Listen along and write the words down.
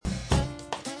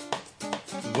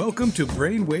Welcome to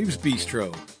Brainwaves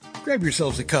Bistro. Grab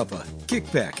yourselves a cuppa,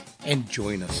 kick back, and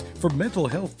join us for mental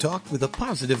health talk with a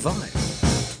positive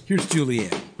vibe. Here's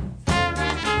Julianne.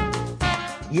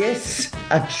 Yes,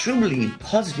 a truly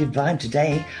positive vibe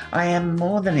today. I am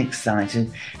more than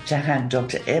excited to have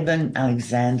Dr. Eben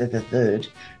Alexander III,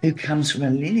 who comes from a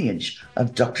lineage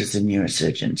of doctors and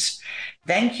neurosurgeons.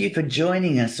 Thank you for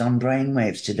joining us on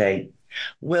Brainwaves today.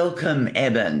 Welcome,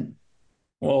 Eben.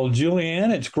 Well,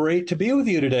 Julianne, it's great to be with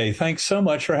you today. Thanks so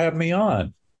much for having me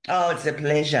on. Oh, it's a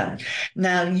pleasure.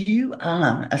 Now, you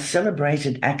are a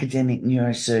celebrated academic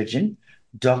neurosurgeon,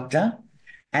 doctor,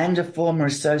 and a former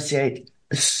associate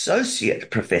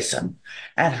professor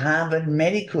at Harvard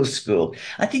Medical School.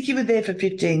 I think you were there for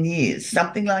 15 years,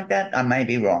 something like that. I may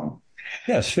be wrong.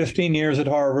 Yes, 15 years at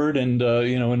Harvard and,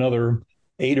 another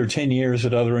 8 or 10 years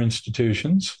at other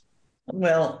institutions.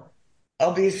 Well,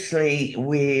 obviously,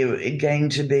 we're going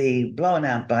to be blown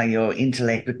out by your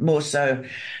intellect, but more so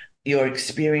your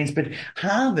experience. But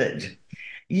Harvard,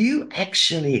 you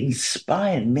actually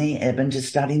inspired me, Eben, to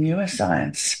study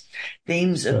neuroscience,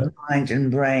 themes of mind and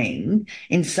brain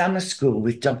in summer school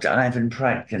with Dr. Ivan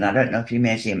Pratt, and I don't know if you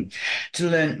met him, to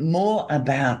learn more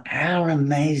about our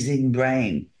amazing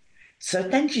brain. So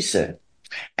thank you, sir,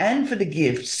 and for the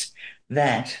gifts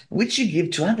which you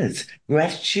give to others,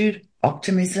 gratitude,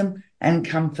 optimism, and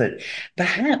comfort.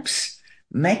 Perhaps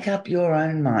make up your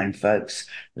own mind, folks.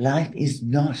 Life is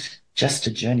not just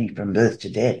a journey from birth to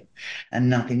death and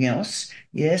nothing else.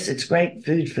 Yes, it's great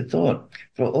food for thought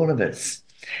for all of us.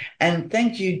 And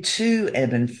thank you too,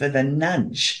 Eben, for the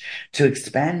nudge to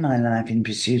expand my life in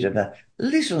pursuit of a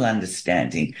little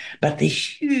understanding, but the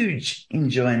huge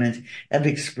enjoyment of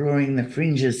exploring the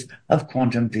fringes of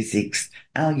quantum physics,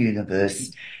 our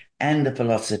universe, and the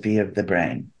philosophy of the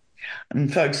brain.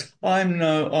 And folks, I'm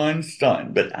no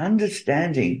Einstein, but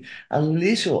understanding a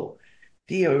little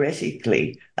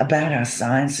theoretically about our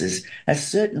sciences has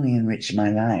certainly enriched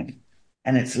my life.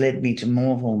 And it's led me to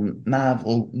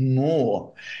marvel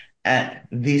more at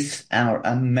this, our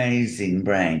amazing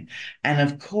brain. And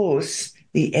of course,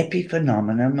 the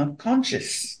epiphenomenon of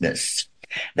consciousness.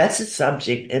 That's a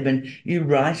subject, Eben, you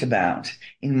write about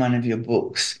in one of your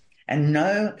books. And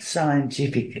no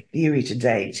scientific theory to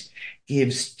date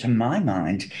gives, to my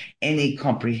mind, any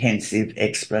comprehensive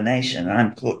explanation.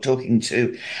 I'm talking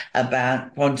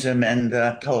about quantum and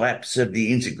the collapse of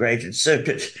the integrated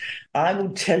circuit. I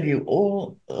will tell you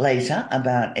all later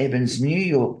about Eben's New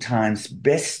York Times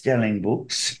best-selling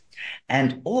books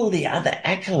and all the other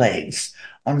accolades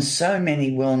on so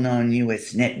many well-known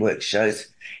US network shows,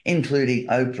 including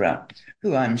Oprah,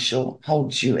 who I'm sure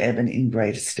holds you, Eben, in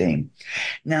great esteem.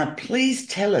 Now, please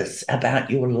tell us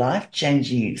about your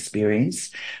life-changing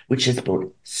experience, which has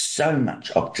brought so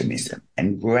much optimism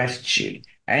and gratitude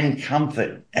and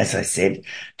comfort, as I said,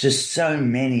 to so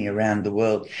many around the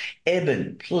world.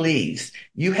 Eben, please,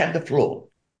 you have the floor.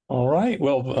 All right.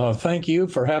 Well, thank you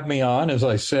for having me on. As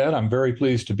I said, I'm very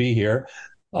pleased to be here.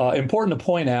 Important to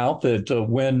point out that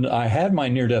when I had my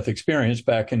near-death experience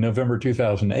back in November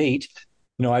 2008,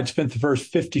 I'd spent the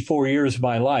first 54 years of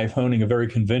my life honing a very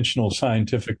conventional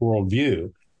scientific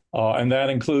worldview. And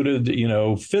that included,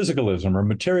 physicalism or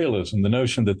materialism, the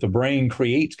notion that the brain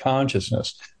creates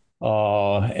consciousness.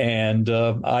 I've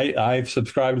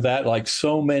subscribed to that like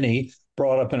so many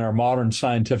brought up in our modern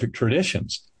scientific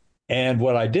traditions. And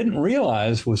what I didn't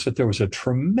realize was that there was a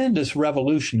tremendous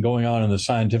revolution going on in the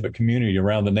scientific community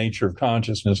around the nature of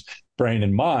consciousness, brain,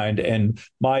 and mind. And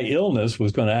my illness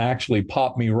was going to actually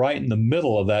pop me right in the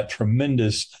middle of that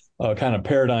tremendous kind of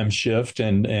paradigm shift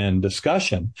and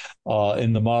discussion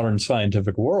in the modern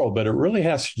scientific world. But it really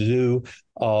has to do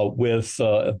with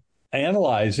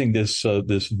analyzing this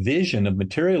vision of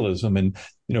materialism and,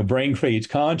 brain creates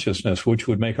consciousness, which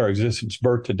would make our existence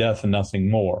birth to death and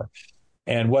nothing more.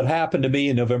 And what happened to me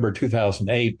in November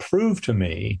 2008 proved to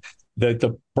me that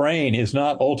the brain is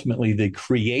not ultimately the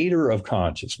creator of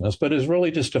consciousness, but is really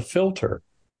just a filter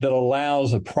that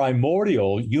allows a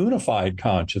primordial unified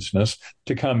consciousness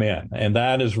to come in. And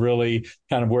that is really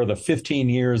kind of where the 15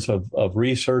 years of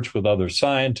research with other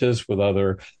scientists, with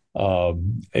other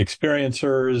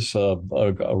experiencers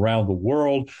around the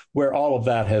world, where all of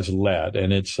that has led.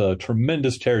 And it's a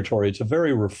tremendous territory. It's a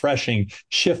very refreshing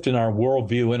shift in our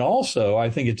worldview. And also, I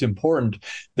think it's important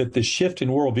that the shift in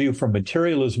worldview from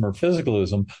materialism or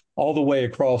physicalism all the way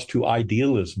across to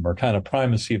idealism or kind of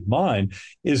primacy of mind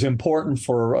is important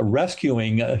for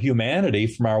rescuing humanity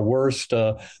from our worst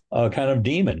kind of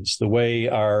demons, the way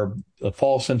our the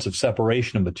false sense of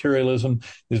separation and materialism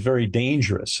is very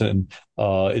dangerous. And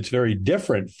it's very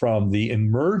different from the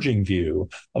emerging view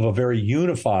of a very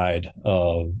unified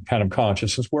kind of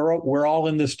consciousness. We're all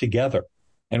in this together,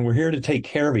 and we're here to take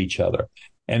care of each other.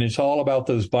 And it's all about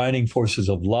those binding forces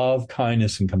of love,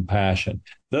 kindness, and compassion.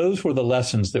 Those were the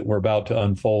lessons that were about to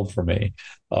unfold for me.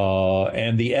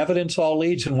 And the evidence all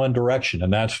leads in one direction,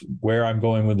 and that's where I'm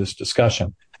going with this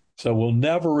discussion. So we'll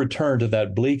never return to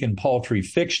that bleak and paltry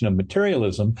fiction of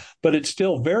materialism, but it's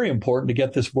still very important to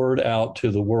get this word out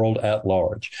to the world at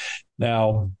large.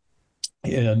 Now,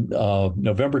 in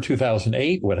November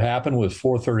 2008, what happened was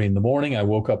 4:30 in the morning. I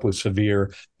woke up with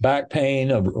severe back pain,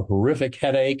 a horrific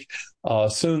headache.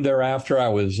 Soon thereafter, I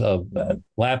was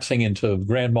lapsing into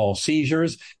grand mal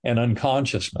seizures and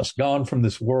unconsciousness, gone from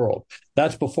this world.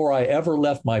 That's before I ever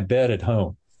left my bed at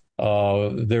home.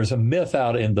 There's a myth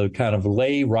out in the kind of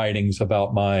lay writings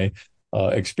about my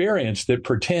experience that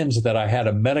pretends that I had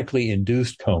a medically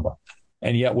induced coma.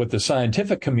 And yet what the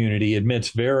scientific community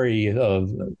admits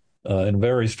in a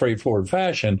very straightforward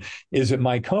fashion is that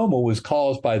my coma was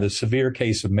caused by the severe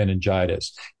case of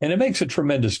meningitis. And it makes a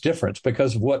tremendous difference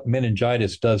because of what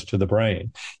meningitis does to the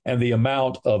brain and the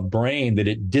amount of brain that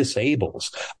it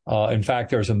disables. In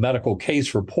fact, there's a medical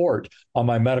case report on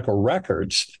my medical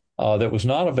records that was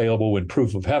not available when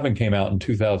Proof of Heaven came out in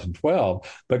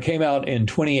 2012, but came out in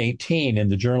 2018 in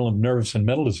the Journal of Nervous and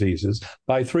Mental Diseases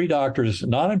by 3 doctors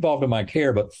not involved in my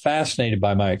care, but fascinated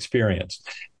by my experience.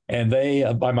 And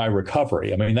by my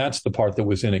recovery. I mean, that's the part that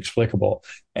was inexplicable.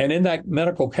 And in that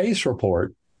medical case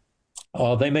report,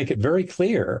 they make it very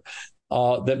clear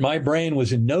that my brain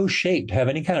was in no shape to have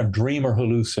any kind of dream or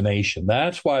hallucination.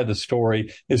 That's why the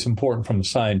story is important from a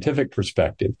scientific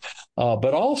perspective.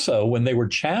 But also, when they were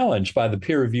challenged by the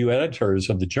peer review editors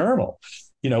of the journal,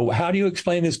 how do you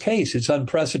explain this case? It's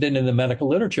unprecedented in the medical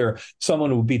literature.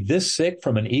 Someone would be this sick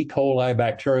from an E. coli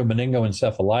bacterial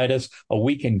meningoencephalitis, a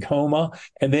week in coma,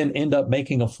 and then end up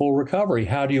making a full recovery.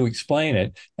 How do you explain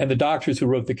it? And the doctors who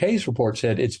wrote the case report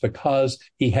said it's because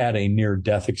he had a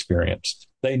near-death experience.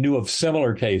 They knew of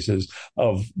similar cases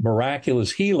of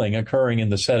miraculous healing occurring in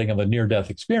the setting of a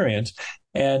near-death experience.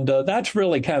 And that's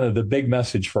really kind of the big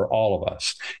message for all of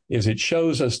us, is it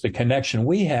shows us the connection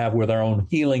we have with our own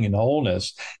healing and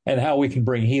wholeness and how we can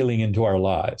bring healing into our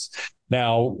lives.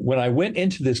 Now, when I went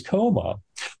into this coma,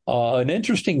 an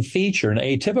interesting feature, an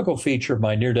atypical feature of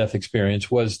my near-death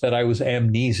experience was that I was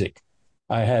amnesic.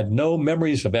 I had no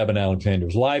memories of Eben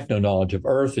Alexander's life, no knowledge of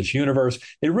Earth, this universe.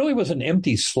 It really was an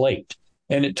empty slate.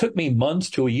 And it took me months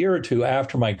to a year or two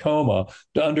after my coma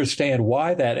to understand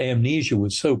why that amnesia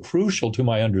was so crucial to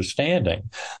my understanding.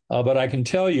 But I can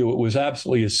tell you it was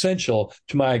absolutely essential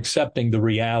to my accepting the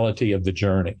reality of the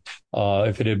journey.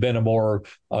 If it had been a more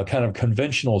kind of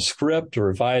conventional script, or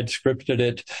if I had scripted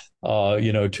it,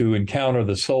 to encounter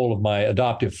the soul of my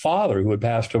adoptive father who had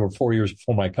passed over 4 years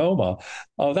before my coma,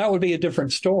 that would be a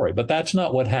different story. But that's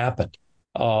not what happened.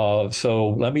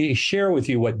 So let me share with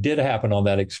you what did happen on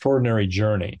that extraordinary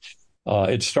journey.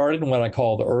 It started in what I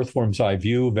call the earthworm's eye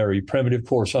view, a very primitive,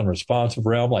 coarse, unresponsive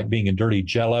realm, like being in dirty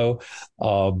jello.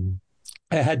 I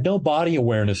had no body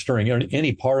awareness during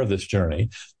any part of this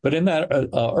journey, but in that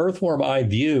earthworm eye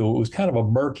view, it was kind of a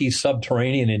murky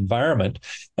subterranean environment.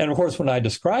 And of course, when I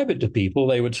describe it to people,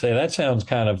 they would say, that sounds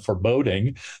kind of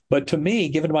foreboding. But to me,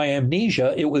 given my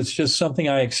amnesia, it was just something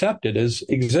I accepted as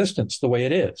existence the way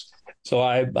it is. So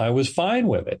I was fine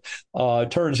with it.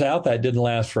 Turns out that didn't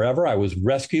last forever. I was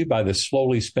rescued by this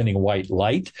slowly spinning white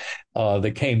light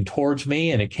that came towards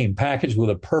me, and it came packaged with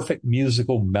a perfect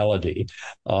musical melody.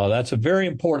 That's a very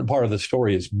important part of the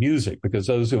story, is music, because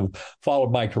those who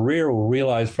followed my career will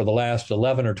realize for the last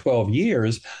 11 or 12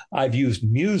 years, I've used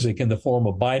music in the form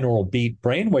of binaural beat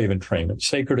brainwave entrainment.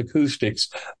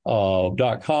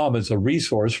 Sacredacoustics.com is a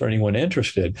resource for anyone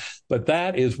interested. But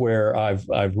that is where I've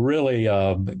really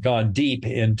gone deep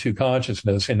into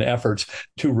consciousness in efforts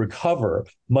to recover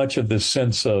much of this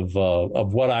sense of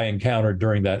what I encountered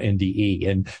during that NDE,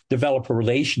 and develop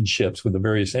relationships with the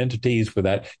various entities, with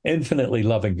that infinitely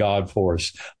loving God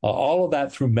force, all of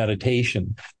that through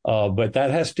meditation. But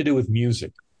that has to do with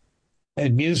music.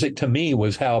 And music to me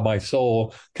was how my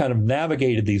soul kind of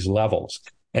navigated these levels.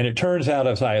 And it turns out,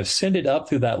 as I ascended up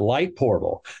through that light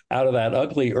portal, out of that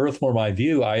ugly earthworm eye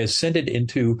view, I ascended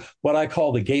into what I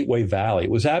call the Gateway Valley.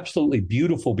 It was absolutely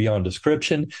beautiful beyond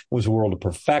description. It was a world of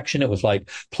perfection. It was like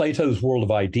Plato's world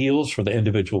of ideals for the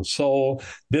individual soul.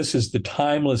 This is the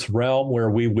timeless realm where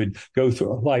we would go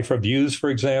through life reviews, for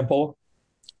example,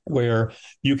 where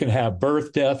you can have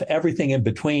birth, death, everything in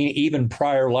between, even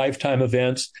prior lifetime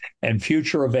events and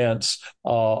future events,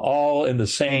 all in the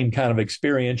same kind of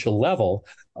experiential level.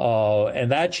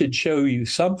 And that should show you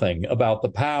something about the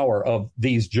power of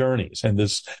these journeys. And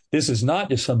this is not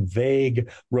just some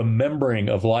vague remembering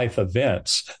of life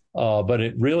events, but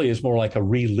it really is more like a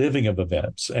reliving of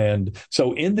events. And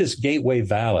so in this Gateway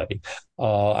Valley,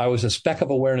 I was a speck of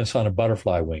awareness on a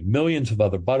butterfly wing, millions of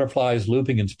other butterflies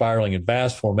looping and spiraling in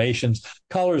vast formations,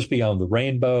 colors beyond the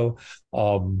rainbow.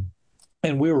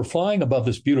 And we were flying above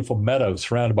this beautiful meadow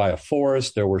surrounded by a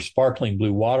forest. There were sparkling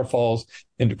blue waterfalls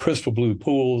into crystal blue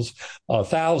pools,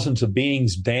 thousands of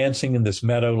beings dancing in this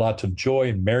meadow, lots of joy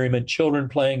and merriment, children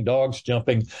playing, dogs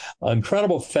jumping,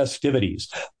 incredible festivities.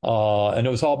 And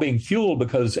it was all being fueled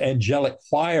because angelic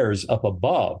choirs up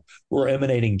above were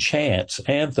emanating chants,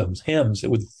 anthems, hymns.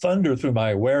 It would thunder through my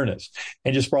awareness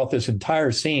and just brought this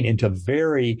entire scene into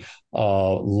very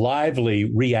lively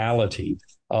reality.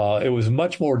 It was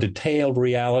much more detailed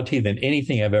reality than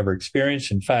anything I've ever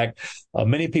experienced. In fact,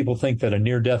 many people think that a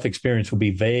near-death experience will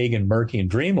be vague and murky and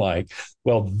dreamlike.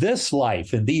 Well, this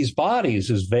life in these bodies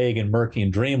is vague and murky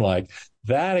and dreamlike.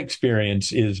 That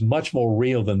experience is much more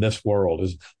real than this world,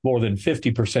 as more than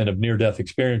 50% of near-death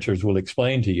experiencers will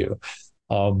explain to you.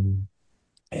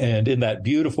 And in that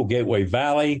beautiful Gateway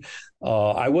Valley,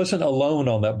 I wasn't alone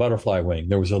on that butterfly wing.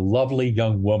 There was a lovely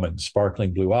young woman,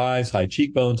 sparkling blue eyes, high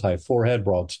cheekbones, high forehead,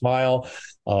 broad smile,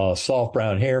 soft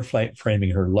brown hair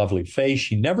framing her lovely face.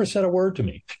 She never said a word to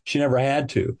me. She never had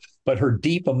to. But her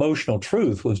deep emotional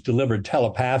truth was delivered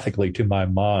telepathically to my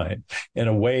mind in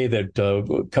a way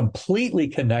that completely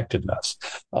connected us.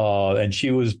 And she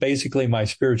was basically my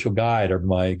spiritual guide or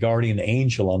my guardian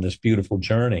angel on this beautiful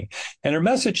journey. And her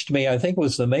message to me, I think,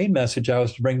 was the main message I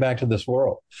was to bring back to this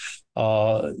world.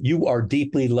 You are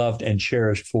deeply loved and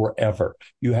cherished forever.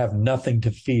 You have nothing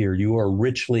to fear. You are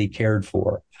richly cared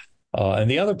for.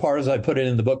 And the other part, as I put it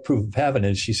in the book, Proof of Heaven,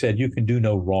 is she said, you can do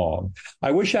no wrong.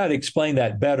 I wish I'd explained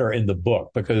that better in the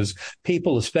book because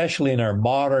people, especially in our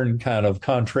modern kind of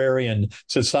contrarian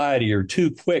society, are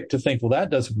too quick to think, well, that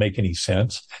doesn't make any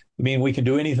sense. I mean, we can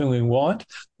do anything we want.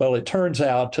 Well, it turns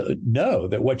out no,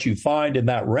 that what you find in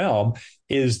that realm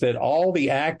is that all the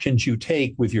actions you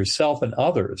take with yourself and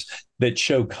others that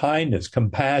show kindness,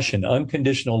 compassion,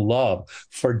 unconditional love,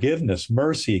 forgiveness,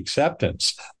 mercy,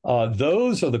 acceptance,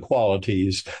 those are the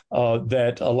qualities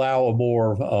that allow a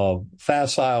more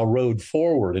facile road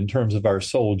forward in terms of our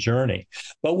soul journey.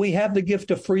 But we have the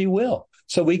gift of free will.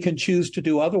 So we can choose to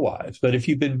do otherwise. But if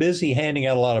you've been busy handing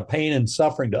out a lot of pain and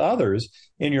suffering to others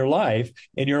in your life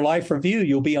review,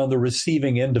 you'll be on the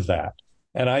receiving end of that.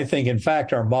 And I think, in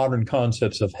fact, our modern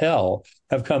concepts of hell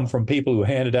have come from people who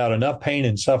handed out enough pain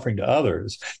and suffering to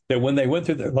others that when they went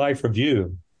through their life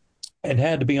review and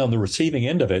had to be on the receiving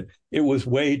end of it, it was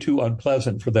way too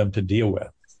unpleasant for them to deal with.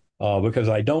 Because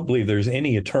I don't believe there's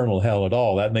any eternal hell at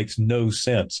all. That makes no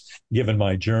sense given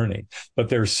my journey. But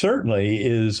there certainly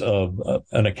is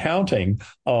an accounting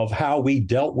of how we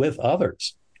dealt with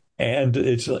others. And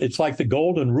it's like the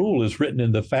golden rule is written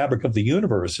in the fabric of the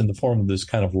universe in the form of this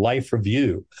kind of life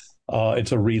review.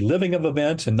 It's a reliving of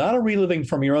events, and not a reliving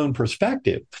from your own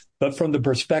perspective, but from the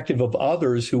perspective of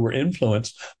others who were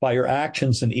influenced by your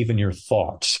actions and even your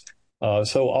thoughts.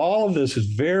 So all of this is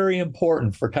very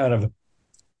important for kind of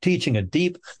teaching a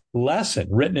deep lesson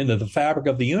written into the fabric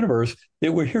of the universe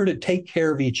that we're here to take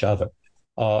care of each other.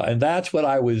 And that's what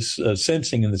I was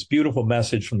sensing in this beautiful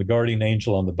message from the guardian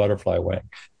angel on the butterfly wing.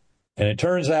 And it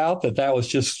turns out that was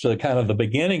just kind of the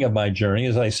beginning of my journey.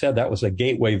 As I said, that was a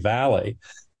Gateway Valley.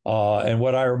 And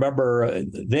what I remember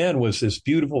then was this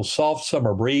beautiful soft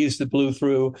summer breeze that blew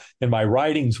through. In my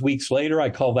writings weeks later, I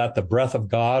call that the breath of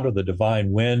God or the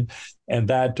divine wind. And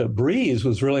that breeze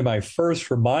was really my first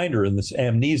reminder in this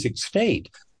amnesic state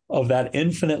of that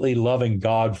infinitely loving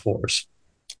God force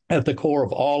at the core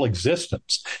of all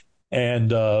existence.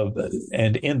 And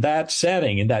in that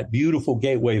setting, in that beautiful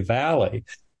Gateway Valley,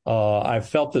 I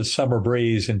felt this summer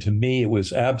breeze, and to me, it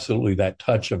was absolutely that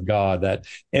touch of God, that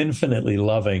infinitely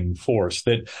loving force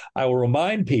that I will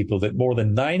remind people that more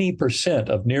than 90%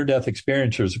 of near-death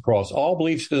experiencers across all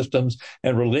belief systems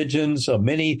and religions,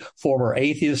 many former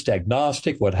atheists,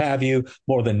 agnostic, what have you,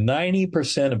 more than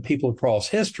 90% of people across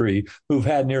history who've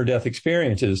had near-death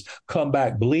experiences come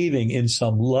back believing in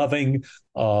some loving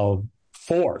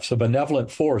force, a benevolent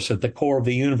force at the core of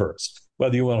the universe,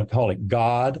 whether you want to call it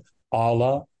God,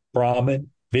 Allah, Brahman,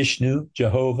 Vishnu,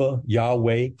 Jehovah,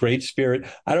 Yahweh, Great Spirit.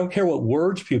 I don't care what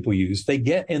words people use. They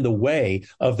get in the way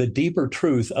of the deeper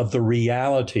truth of the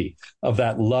reality of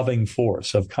that loving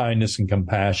force of kindness and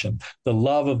compassion, the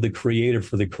love of the Creator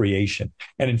for the creation.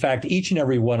 And in fact, each and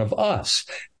every one of us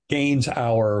gains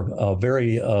our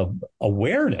very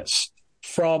awareness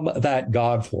from that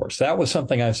God force. That was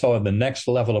something I saw in the next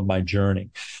level of my journey,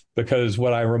 because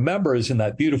what I remember is in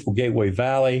that beautiful Gateway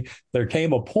Valley, there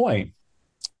came a point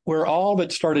where all of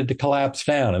it started to collapse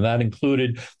down. And that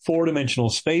included four-dimensional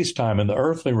space-time in the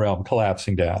earthly realm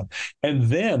collapsing down. And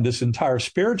then this entire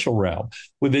spiritual realm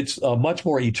with its much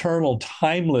more eternal,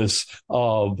 timeless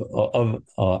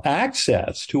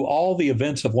access to all the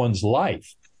events of one's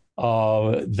life.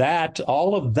 All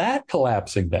of that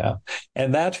collapsing down.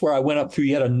 And that's where I went up through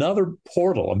yet another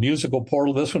portal, a musical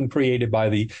portal, this one created by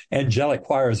the angelic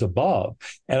choirs above.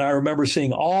 And I remember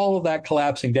seeing all of that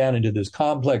collapsing down into this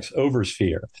complex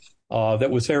oversphere that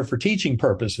was there for teaching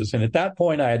purposes. And at that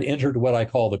point, I had entered what I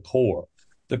call the core.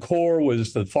 The core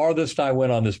was the farthest I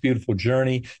went on this beautiful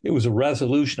journey. It was a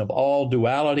resolution of all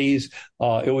dualities.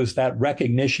 It was that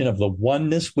recognition of the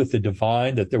oneness with the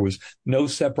divine, that there was no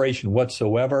separation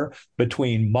whatsoever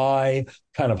between my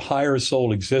kind of higher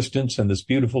soul existence and this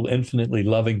beautiful, infinitely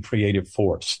loving creative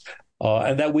force.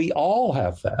 And that we all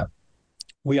have that.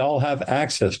 We all have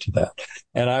access to that.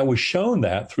 And I was shown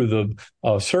that through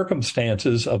the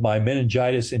circumstances of my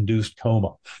meningitis-induced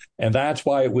coma. And that's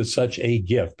why it was such a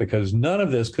gift, because none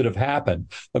of this could have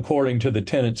happened according to the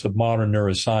tenets of modern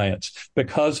neuroscience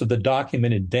because of the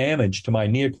documented damage to my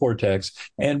neocortex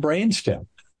and brainstem.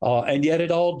 And yet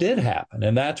it all did happen.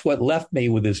 And that's what left me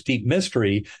with this deep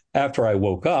mystery after I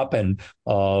woke up. And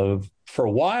for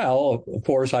a while, of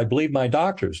course, I believed my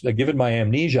doctors. Given my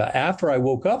amnesia, after I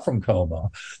woke up from coma,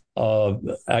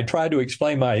 I tried to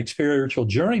explain my spiritual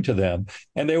journey to them,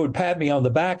 and they would pat me on the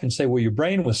back and say, well, your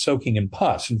brain was soaking in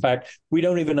pus. In fact, we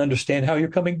don't even understand how you're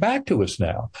coming back to us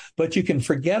now. But you can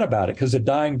forget about it because the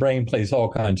dying brain plays all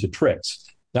kinds of tricks.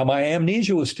 Now, my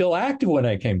amnesia was still active when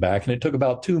I came back, and it took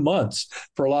about 2 months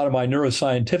for a lot of my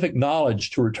neuroscientific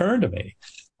knowledge to return to me.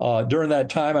 During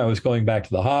that time, I was going back to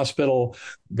the hospital,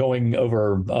 going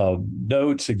over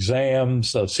notes,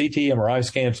 exams, CT, MRI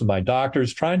scans with my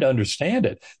doctors, trying to understand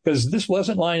it, because this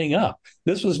wasn't lining up.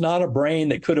 This was not a brain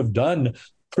that could have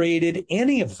created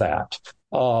any of that.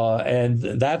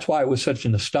 And that's why it was such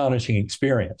an astonishing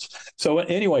experience. So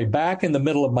anyway, back in the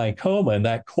middle of my coma in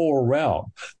that core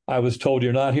realm, I was told,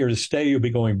 you're not here to stay. You'll be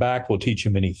going back. We'll teach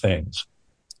you many things.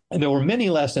 And there were many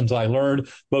lessons I learned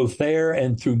both there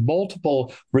and through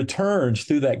multiple returns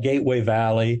through that Gateway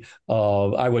Valley.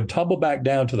 I would tumble back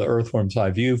down to the earthworm's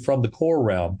eye view from the core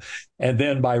realm. And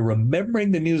then by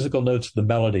remembering the musical notes of the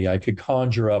melody, I could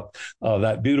conjure up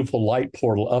that beautiful light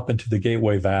portal up into the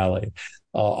Gateway Valley.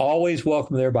 Always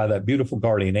welcomed there by that beautiful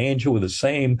guardian angel with the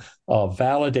same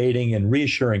validating and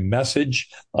reassuring message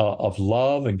of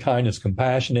love and kindness,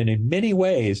 compassion. And in many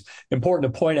ways,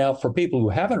 important to point out for people who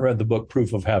haven't read the book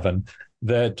Proof of Heaven,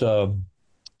 that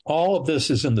all of this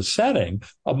is in the setting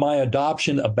of my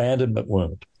adoption abandonment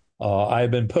wound. I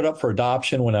had been put up for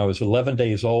adoption when I was 11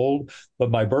 days old,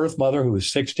 but my birth mother, who was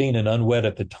 16 and unwed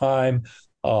at the time,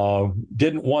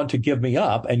 didn't want to give me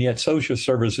up, and yet social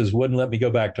services wouldn't let me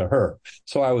go back to her.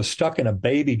 So I was stuck in a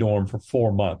baby dorm for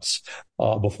 4 months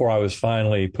before I was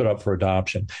finally put up for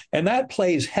adoption. And that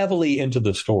plays heavily into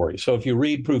the story. So if you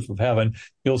read Proof of Heaven,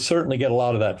 you'll certainly get a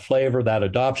lot of that flavor. That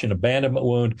adoption abandonment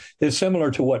wound is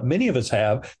similar to what many of us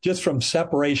have just from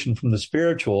separation from the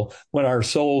spiritual when our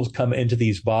souls come into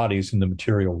these bodies in the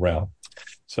material realm.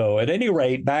 So at any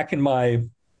rate, back in my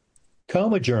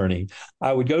coma journey,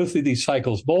 I would go through these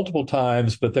cycles multiple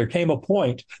times, but there came a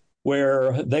point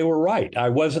where they were right. I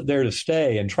wasn't there to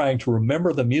stay, and trying to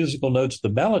remember the musical notes of the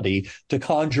melody to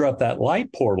conjure up that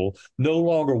light portal no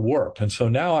longer worked. And so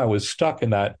now I was stuck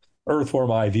in that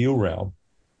earthworm eye view realm.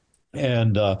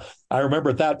 And I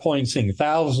remember at that point seeing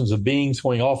thousands of beings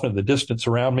going off into the distance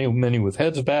around me, many with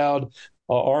heads bowed,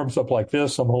 arms up like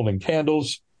this. I'm holding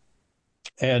candles.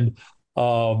 And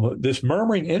this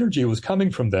murmuring energy was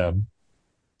coming from them.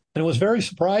 And it was very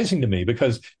surprising to me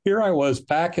because here I was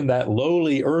back in that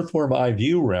lowly earthworm eye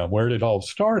view realm where it had all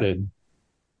started.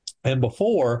 And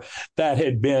before that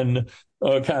had been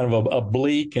kind of a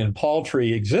bleak and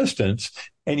paltry existence.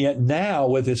 And yet now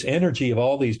with this energy of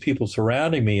all these people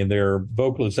surrounding me and their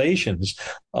vocalizations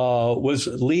was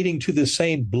leading to the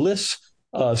same bliss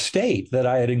state that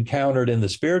I had encountered in the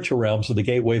spiritual realms of the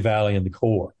Gateway Valley and the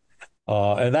core.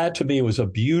 And that to me was a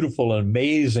beautiful and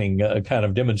amazing kind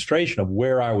of demonstration of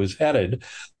where I was headed.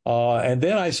 And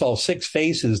then I saw 6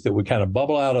 faces that would kind of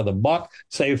bubble out of the muck,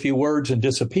 say a few words and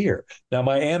disappear. Now,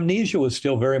 my amnesia was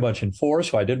still very much in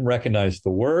force, so I didn't recognize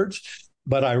the words.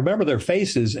 But I remember their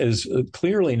faces as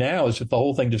clearly now as if the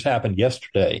whole thing just happened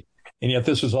yesterday. And yet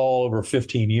this was all over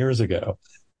 15 years ago.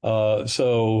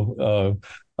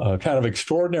 kind of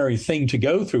extraordinary thing to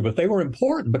go through, but they were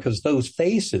important because those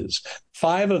faces,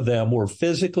 5 of them were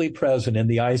physically present in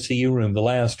the ICU room the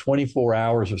last 24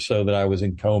 hours or so that I was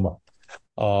in coma.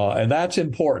 And that's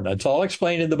important. It's all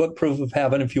explained in the book, Proof of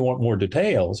Heaven, if you want more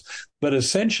details. But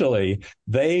essentially,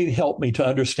 they helped me to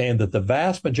understand that the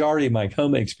vast majority of my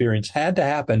coma experience had to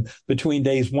happen between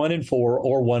days 1 and 4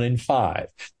 or 1 and 5.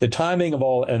 The timing of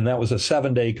all, and that was a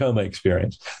 7-day coma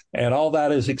experience. And all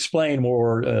that is explained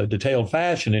more detailed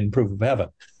fashion in Proof of Heaven.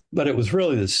 But it was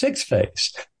really the 6th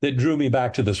phase that drew me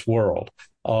back to this world.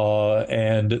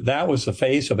 And that was the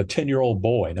face of a 10-year-old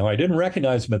boy. Now, I didn't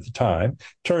recognize him at the time.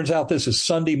 Turns out this is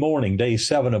Sunday morning, day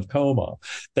 7 of coma.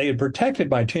 They had protected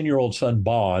my 10-year-old son,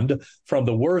 Bond, from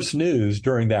the worst news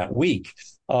during that week.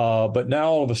 But now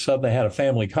all of a sudden they had a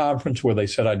family conference where they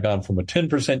said I'd gone from a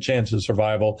 10% chance of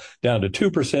survival down to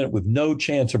 2% with no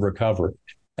chance of recovery.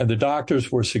 And the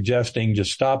doctors were suggesting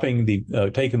just stopping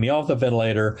taking me off the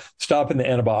ventilator, stopping the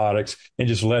antibiotics, and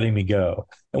just letting me go.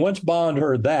 And once Bond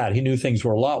heard that, he knew things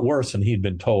were a lot worse than he'd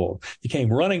been told. He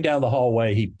came running down the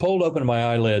hallway. He pulled open my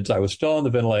eyelids. I was still on the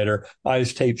ventilator,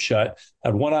 eyes taped shut. I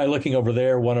had one eye looking over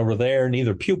there, one over there,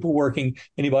 neither pupil working.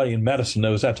 Anybody in medicine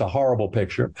knows that's a horrible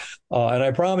picture. And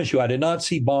I promise you, I did not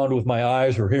see Bond with my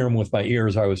eyes or hear him with my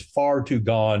ears. I was far too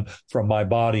gone from my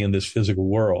body in this physical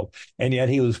world. And yet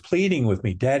he was pleading with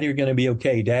me, Daddy, you're going to be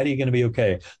okay. Daddy, you're going to be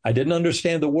okay. I didn't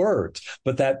understand the words,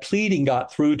 but that pleading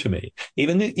got through to me.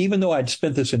 Even though I'd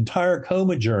spent this entire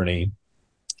coma journey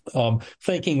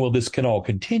thinking, well, this can all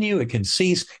continue. It can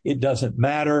cease. It doesn't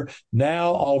matter.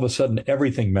 Now, all of a sudden,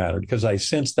 everything mattered because I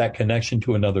sensed that connection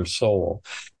to another soul.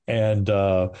 And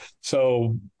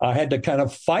so I had to kind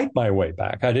of fight my way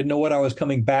back. I didn't know what I was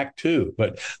coming back to,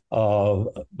 but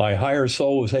my higher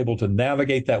soul was able to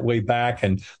navigate that way back.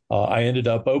 And I ended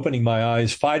up opening my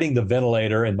eyes, fighting the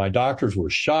ventilator. And my doctors were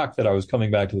shocked that I was coming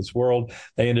back to this world.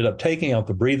 They ended up taking out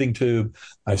the breathing tube.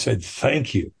 I said,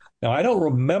 thank you. Now, I don't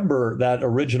remember that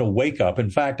original wake up. In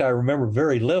fact, I remember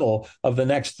very little of the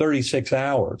next 36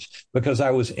 hours because I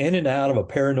was in and out of a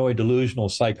paranoid, delusional,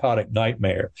 psychotic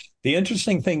nightmare. The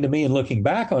interesting thing to me in looking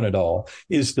back on it all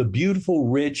is the beautiful,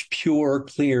 rich, pure,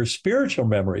 clear spiritual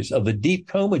memories of the deep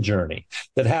coma journey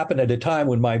that happened at a time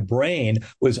when my brain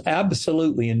was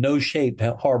absolutely in no shape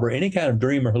to harbor any kind of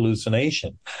dream or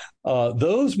hallucination.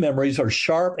 Those memories are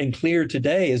sharp and clear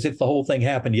today as if the whole thing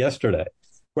happened yesterday.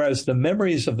 Whereas the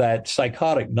memories of that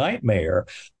psychotic nightmare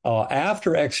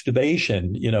after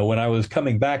extubation, when I was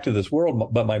coming back to this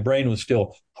world, but my brain was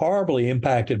still horribly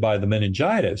impacted by the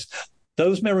meningitis,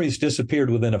 those memories disappeared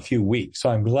within a few weeks. So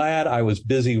I'm glad I was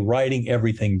busy writing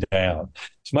everything down.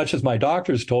 As much as my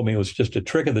doctors told me it was just a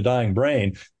trick of the dying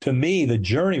brain, to me, the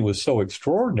journey was so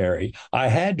extraordinary, I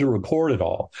had to record it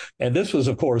all. And this was,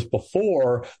 of course,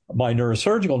 before my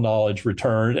neurosurgical knowledge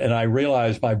returned, and I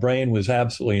realized my brain was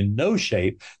absolutely in no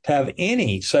shape to have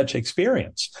any such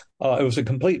experience. It was a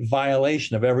complete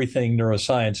violation of everything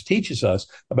neuroscience teaches us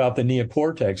about the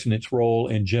neocortex and its role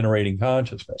in generating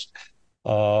consciousness.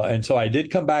 And so I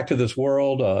did come back to this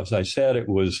world. As I said, it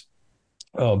was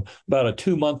about a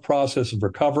 2-month process of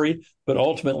recovery, but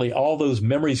ultimately all those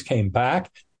memories came back.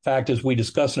 In fact, as we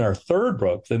discuss in our 3rd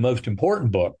book, the most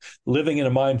important book, Living in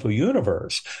a Mindful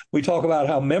Universe, we talk about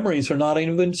how memories are not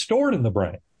even stored in the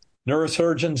brain.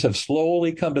 Neurosurgeons have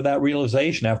slowly come to that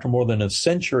realization after more than a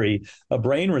century of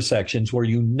brain resections where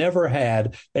you never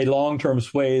had a long-term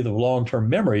swathe of long-term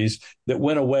memories that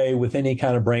went away with any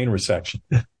kind of brain resection.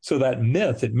 So that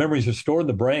myth that memories are stored in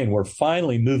the brain, we're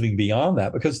finally moving beyond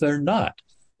that because they're not.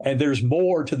 And there's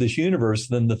more to this universe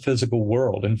than the physical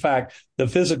world. In fact, the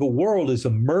physical world is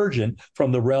emergent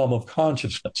from the realm of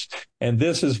consciousness. And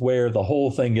this is where the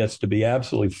whole thing gets to be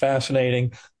absolutely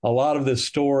fascinating. A lot of this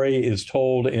story is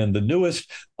told in the newest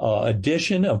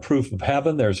edition of Proof of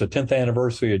Heaven. There's a 10th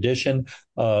anniversary edition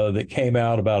that came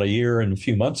out about a year and a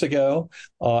few months ago.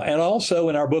 And also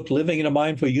in our book, Living in a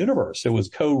Mindful Universe. It was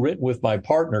co-written with my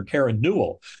partner, Karen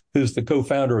Newell, who's the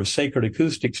co-founder of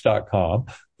sacredacoustics.com,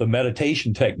 the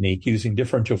meditation technique using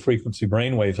differential frequency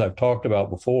brainwaves I've talked about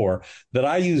before that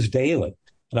I use daily.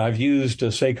 And I've used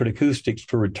Sacred Acoustics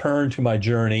to return to my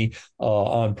journey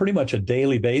on pretty much a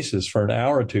daily basis for an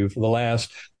hour or two for the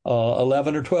last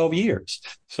 11 or 12 years.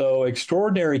 So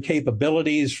extraordinary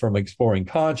capabilities from exploring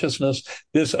consciousness.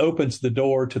 This opens the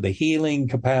door to the healing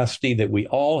capacity that we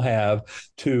all have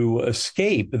to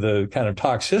escape the kind of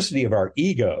toxicity of our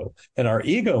ego and our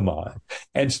ego mind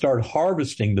and start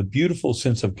harvesting the beautiful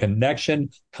sense of connection,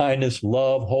 kindness,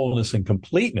 love, wholeness, and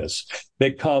completeness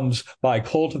that comes by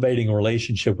cultivating a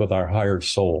relationship with our higher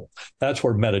soul. That's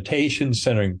where meditation,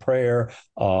 centering prayer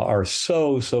are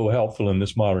so helpful in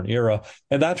this modern era.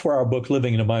 And that's where our book,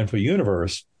 Living in a Mindful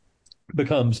Universe,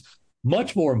 becomes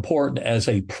much more important as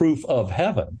a proof of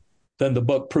heaven than the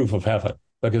book Proof of Heaven.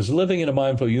 Because Living in a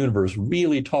Mindful Universe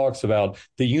really talks about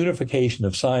the unification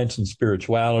of science and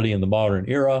spirituality in the modern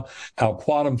era, how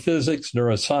quantum physics,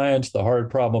 neuroscience, the hard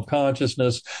problem of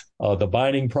consciousness, the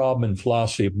binding problem in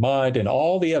philosophy of mind, and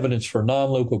all the evidence for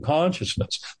non-local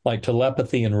consciousness, like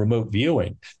telepathy and remote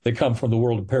viewing, that come from the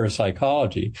world of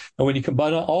parapsychology. And when you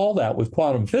combine all that with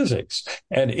quantum physics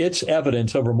and its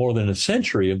evidence over more than a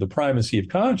century of the primacy of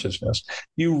consciousness,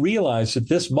 you realize that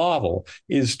this model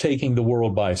is taking the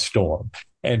world by storm.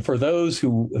 And for those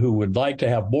who would like to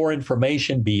have more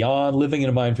information beyond Living in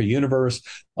a Mindful Universe,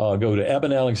 go to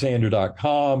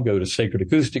ebenalexander.com, go to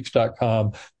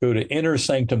sacredacoustics.com, go to Inner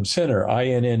Sanctum Center,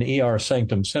 INNER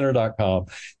sanctumcenter.com,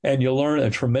 and you'll learn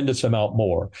a tremendous amount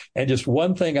more. And just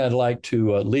one thing I'd like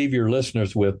to leave your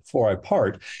listeners with before I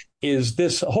part is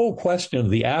this whole question of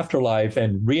the afterlife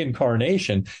and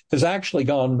reincarnation has actually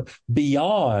gone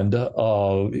beyond,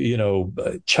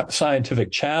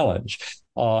 scientific challenge.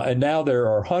 And now there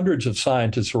are hundreds of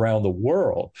scientists around the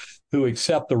world who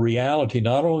accept the reality,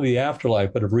 not only of the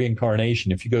afterlife, but of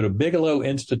reincarnation. If you go to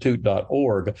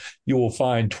bigelowinstitute.org, you will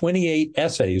find 28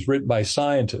 essays written by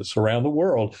scientists around the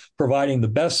world providing the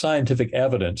best scientific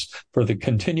evidence for the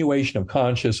continuation of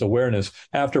conscious awareness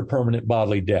after permanent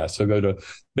bodily death. So go to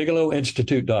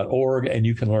bigelowinstitute.org and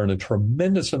you can learn a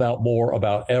tremendous amount more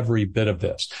about every bit of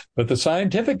this. But the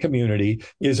scientific community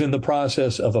is in the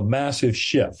process of a massive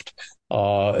shift.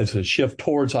 It's a shift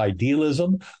towards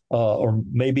idealism, or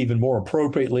maybe even more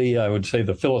appropriately, I would say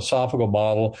the philosophical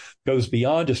model goes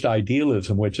beyond just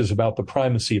idealism, which is about the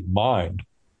primacy of mind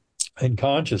and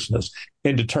consciousness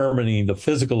in determining the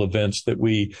physical events that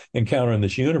we encounter in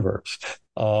this universe.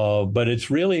 But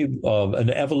it's really an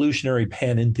evolutionary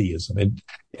panentheism. And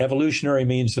evolutionary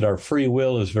means that our free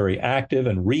will is very active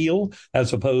and real,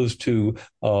 as opposed to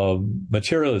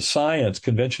materialist science,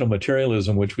 conventional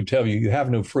materialism, which would tell you you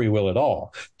have no free will at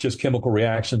all, just chemical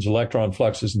reactions, electron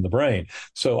fluxes in the brain.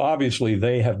 So obviously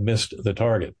they have missed the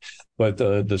target. But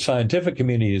the scientific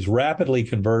community is rapidly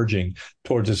converging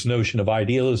towards this notion of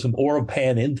idealism or of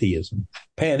panentheism.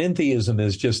 Panentheism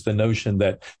is just the notion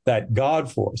that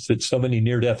God force that so many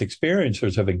near-death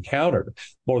experiencers have encountered,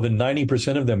 more than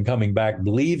 90% of them coming back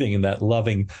believing in that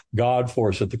loving God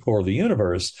force at the core of the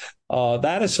universe.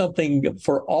 That is something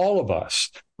for all of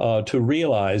us to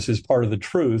realize is part of the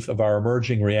truth of our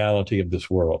emerging reality of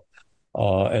this world.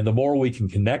 And the more we can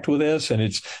connect with this, and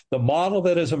it's the model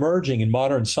that is emerging in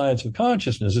modern science of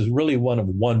consciousness is really one of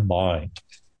one mind.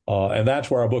 And that's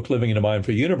where our book, Living in a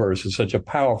Mindful Universe, is such a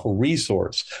powerful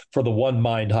resource for the one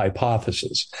mind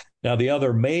hypothesis. Now, the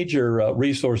other major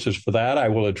resources for that I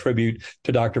will attribute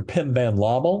to Dr. Pim van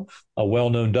Lommel, a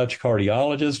well-known Dutch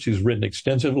cardiologist who's written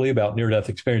extensively about near-death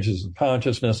experiences of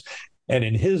consciousness. And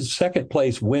in his second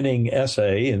place winning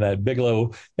essay in that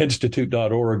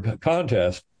bigelowinstitute.org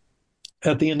contest,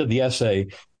 at the end of the essay,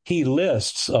 he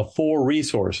lists 4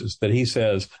 resources that he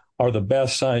says are the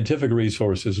best scientific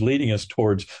resources leading us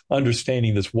towards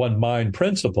understanding this one mind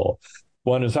principle.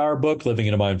 One is our book, Living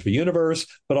in a Mindful Universe,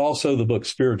 but also the book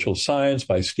Spiritual Science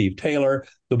by Steve Taylor,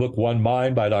 the book One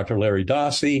Mind by Dr. Larry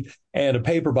Dossey, and a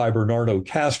paper by Bernardo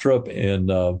Kastrup in,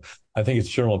 I think it's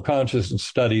Journal of Consciousness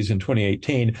Studies in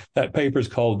 2018. That paper is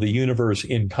called The Universe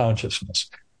in Consciousness.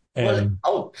 And,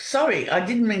 sorry, I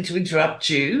didn't mean to interrupt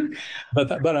you.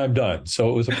 But I'm done. So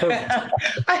it was a perfect.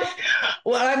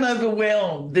 I'm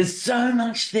overwhelmed. There's so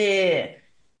much there,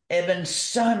 Eben,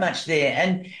 so much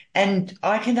there. And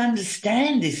I can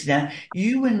understand this now.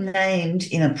 You were named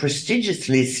in a prestigious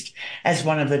list as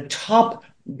one of the top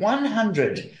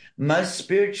 100 most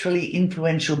spiritually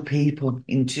influential people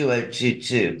in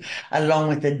 2022, along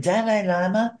with the Dalai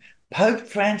Lama, Pope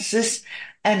Francis,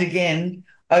 and again,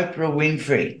 Oprah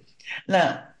Winfrey.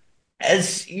 Now,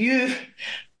 as you've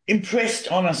impressed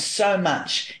on us so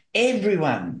much,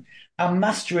 everyone, a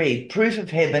must-read, Proof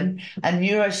of Heaven, a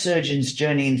neurosurgeon's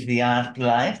journey into the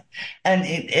afterlife. And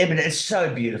Eben, it's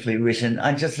so beautifully written.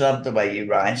 I just love the way you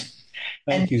write.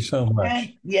 Thank you so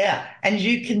much. And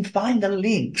you can find the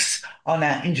links on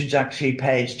our introductory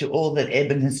page to all that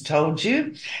Eben has told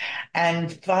you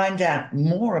and find out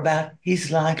more about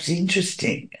his life's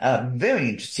very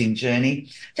interesting journey.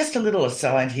 Just a little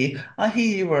aside here. I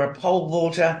hear you were a pole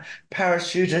vaulter,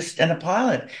 parachutist and a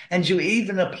pilot, and you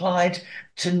even applied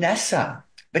to NASA,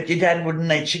 but your dad wouldn't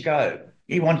let you go.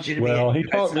 He wanted you to he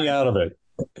talked me out of it.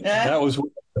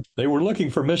 They were looking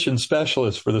for mission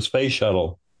specialists for the space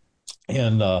shuttle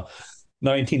in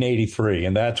 1983,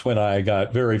 and that's when I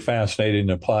got very fascinated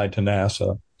and applied to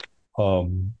NASA.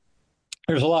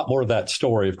 There's a lot more of that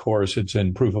story, of course. It's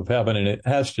in Proof of Heaven, and it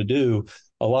has to do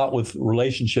a lot with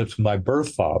relationships with my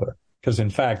birth father, because in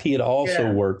fact, he had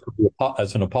also worked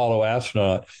as an Apollo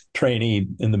astronaut trainee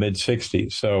in the mid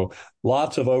 60s. So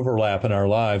lots of overlap in our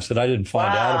lives that I didn't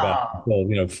find out about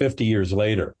until, 50 years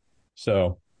later.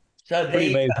 So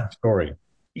pretty amazing story.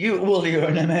 You're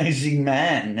an amazing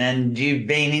man, and you've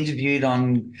been interviewed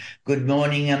on Good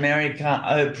Morning America,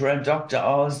 Oprah, Dr.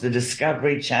 Oz, the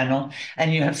Discovery Channel,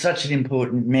 and you have such an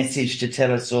important message to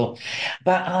tell us all.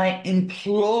 But I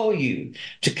implore you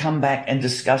to come back and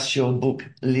discuss your book,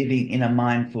 Living in a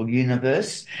Mindful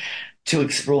Universe, to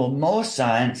explore more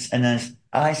science and, as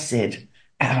I said,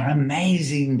 our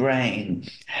amazing brain.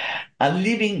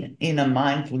 Living in a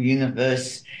mindful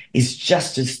universe is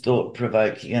just as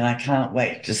thought-provoking, and I can't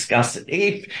wait to discuss it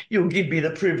if you'll give me the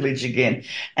privilege again.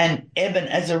 And Eben,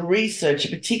 as a researcher,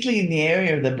 particularly in the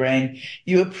area of the brain,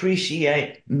 you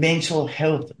appreciate mental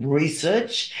health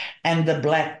research, and the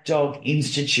Black Dog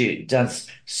Institute does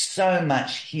so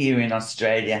much here in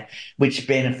Australia, which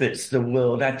benefits the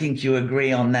world. I think you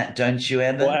agree on that, don't you,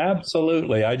 Eben? Well,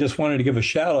 absolutely. I just wanted to give a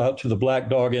shout out to the Black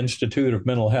Dog Institute of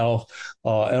Mental Health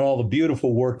and all the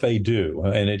beautiful work they do.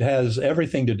 And it has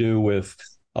everything to do with,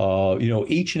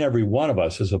 each and every one of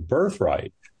us as a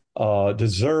birthright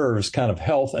deserves kind of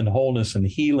health and wholeness and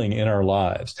healing in our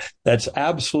lives. That's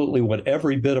absolutely what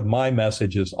every bit of my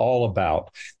message is all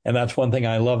about. And that's one thing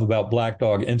I love about Black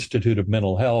Dog Institute of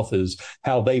Mental Health is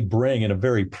how they bring, in a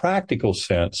very practical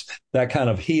sense, that kind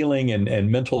of healing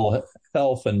and mental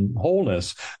health and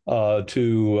wholeness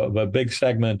to a big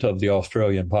segment of the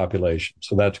Australian population.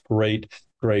 So that's great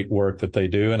work that they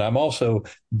do. And I'm also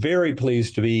very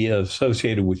pleased to be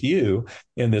associated with you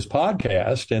in this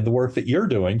podcast and the work that you're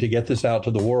doing to get this out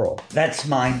to the world. That's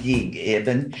my gig,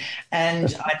 Eben.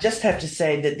 And I just have to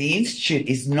say that the Institute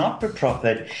is not for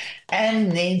profit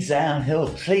and needs our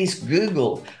help. Please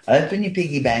Google, open your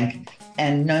piggy bank,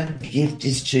 and no gift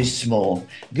is too small.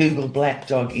 Google Black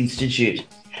Dog Institute.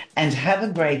 And have a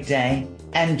great day,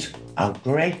 and a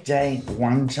great day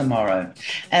one tomorrow.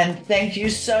 And thank you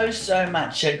so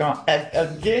much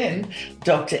again,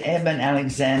 Dr. Eben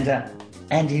Alexander,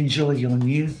 and enjoy your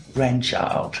new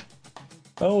grandchild.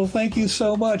 Oh, thank you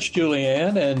so much,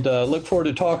 Julianne, and look forward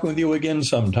to talking with you again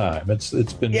sometime. It's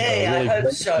been really I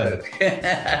hope so.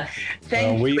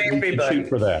 Thank you, everybody. We can shoot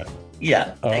for that.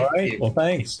 Yeah. All right. Well,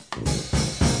 thanks.